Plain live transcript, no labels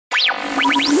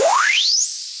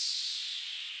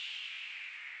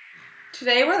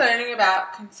Today we're learning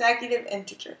about consecutive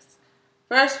integers.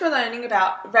 First we're learning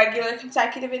about regular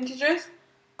consecutive integers,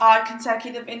 odd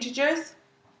consecutive integers,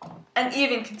 and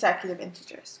even consecutive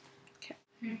integers. Okay.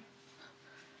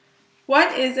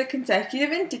 What is a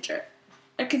consecutive integer?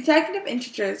 A consecutive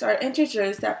integers are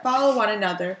integers that follow one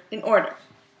another in order.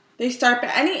 They start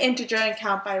by any integer and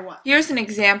count by 1. Here's an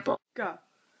example. Go.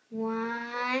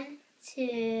 1,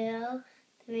 2,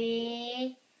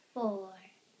 3, 4.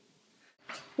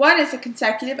 What is a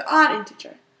consecutive odd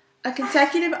integer? A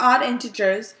consecutive odd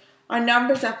integers are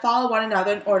numbers that follow one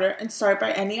another in order and start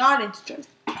by any odd integers,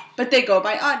 but they go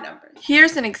by odd numbers.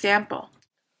 Here's an example.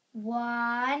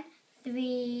 1,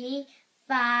 3,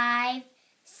 5,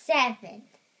 7.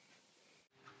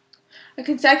 A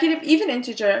consecutive even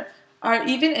integer are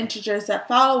even integers that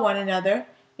follow one another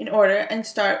in order and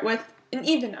start with an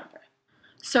even number.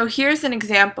 So here's an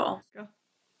example.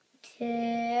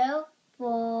 2,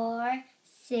 4,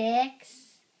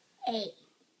 6, 8.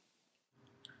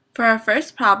 For our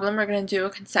first problem, we're going to do a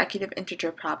consecutive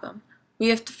integer problem. We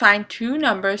have to find two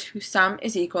numbers whose sum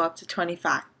is equal up to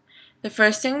 25. The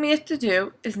first thing we have to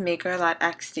do is make our let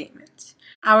x statements.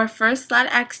 Our first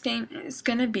let x statement is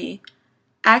going to be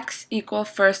x equal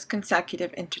first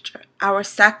consecutive integer. Our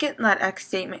second let x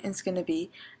statement is going to be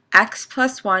x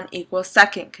plus 1 equals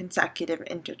second consecutive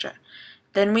integer.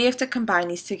 Then we have to combine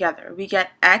these together. We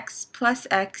get x plus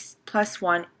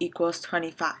 1 equals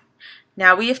 25.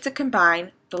 Now we have to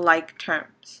combine the like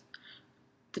terms,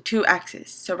 the two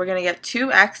x's. So we're going to get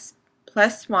 2x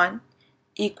plus 1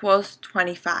 equals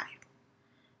 25.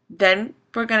 Then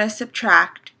we're going to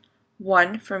subtract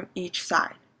 1 from each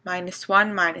side. Minus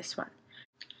 1, minus 1.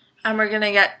 And we're going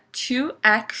to get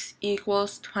 2x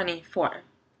equals 24.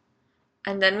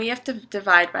 And then we have to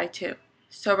divide by 2.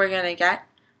 So we're going to get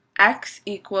x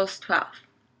equals 12.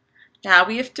 Now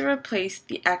we have to replace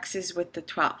the x's with the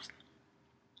 12.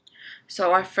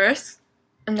 So our first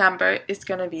number is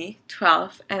going to be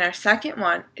 12, and our second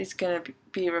one is going to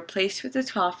be replaced with the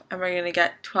 12, and we're going to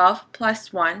get 12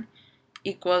 plus 1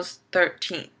 equals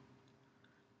 13.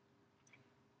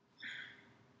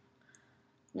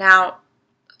 Now,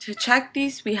 to check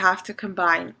these, we have to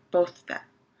combine both of them.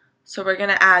 So we're going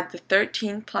to add the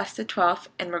 13 plus the 12,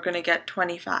 and we're going to get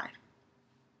 25.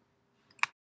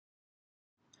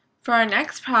 For our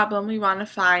next problem, we want to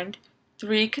find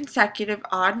three consecutive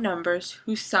odd numbers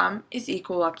whose sum is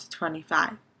equal up to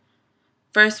 25.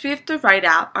 First, we have to write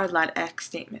out our let x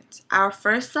statements. Our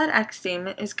first let x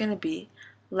statement is going to be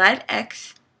let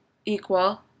x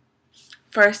equal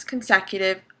first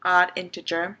consecutive odd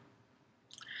integer.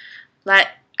 Let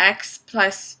x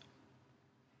plus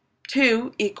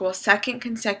 2 equal second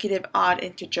consecutive odd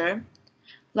integer.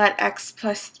 Let x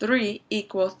plus 3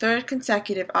 equal third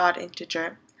consecutive odd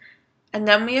integer. And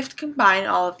then we have to combine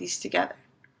all of these together.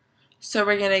 So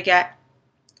we're going to get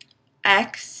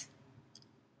x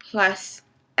plus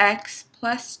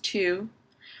 2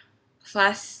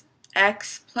 plus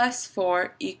x plus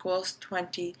 4 equals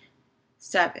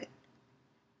 27.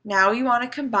 Now we want to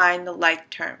combine the like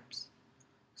terms.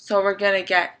 So we're going to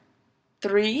get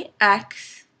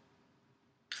 3x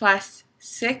plus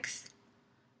 6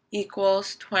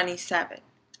 equals 27.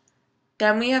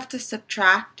 Then we have to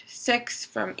subtract 6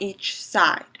 from each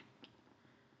side.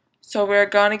 So we're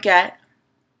going to get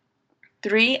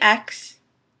 3x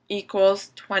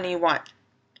equals 21.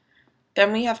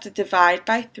 Then we have to divide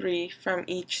by 3 from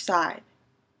each side.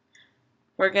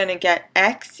 We're going to get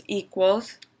x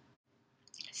equals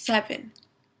 7.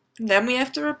 Then we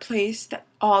have to replace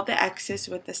all the x's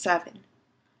with the 7.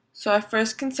 So our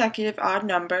first consecutive odd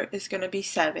number is going to be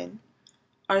 7.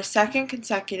 Our second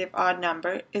consecutive odd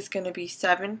number is going to be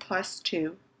 7 plus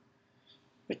 2,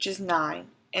 which is 9.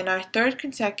 And our third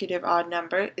consecutive odd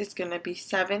number is going to be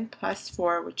 7 plus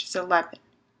 4, which is 11.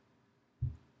 I'm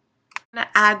going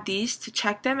to add these to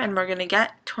check them, and we're going to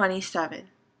get 27.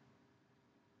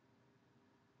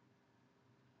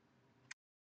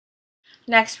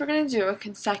 Next, we're going to do a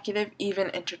consecutive even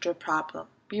integer problem.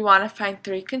 We want to find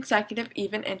three consecutive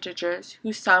even integers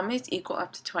whose sum is equal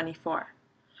up to 24.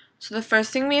 So the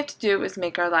first thing we have to do is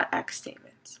make our let x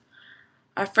statements.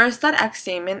 Our first let x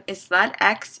statement is let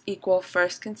x equal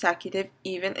first consecutive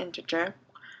even integer.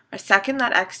 Our second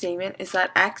let x statement is let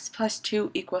x plus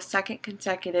 2 equals second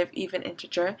consecutive even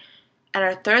integer. And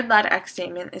our third let x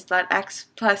statement is let x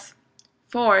plus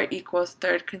 4 equals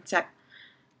third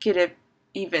consecutive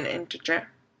even integer.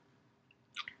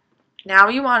 Now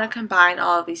we want to combine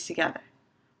all of these together.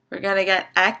 We're going to get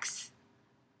x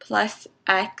plus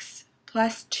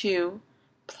 2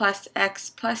 plus x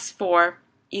plus 4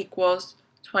 equals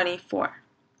 24.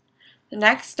 The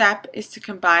next step is to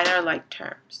combine our like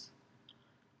terms.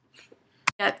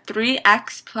 Get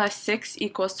 3x plus 6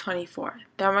 equals 24.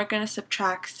 Then we're going to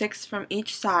subtract 6 from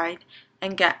each side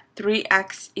and get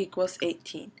 3x equals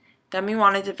 18. Then we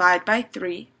want to divide by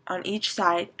 3 on each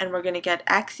side and we're going to get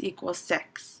x equals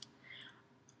 6.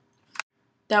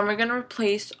 Then we're going to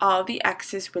replace all the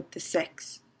x's with the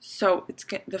 6. So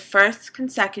the first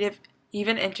consecutive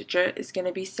even integer is going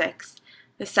to be 6.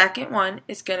 The second one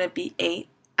is going to be 8.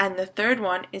 And the third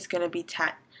one is going to be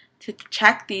 10. To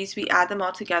check these, we add them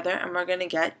all together and we're going to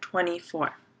get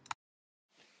 24.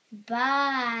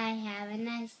 Bye. Have a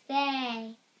nice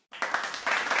day.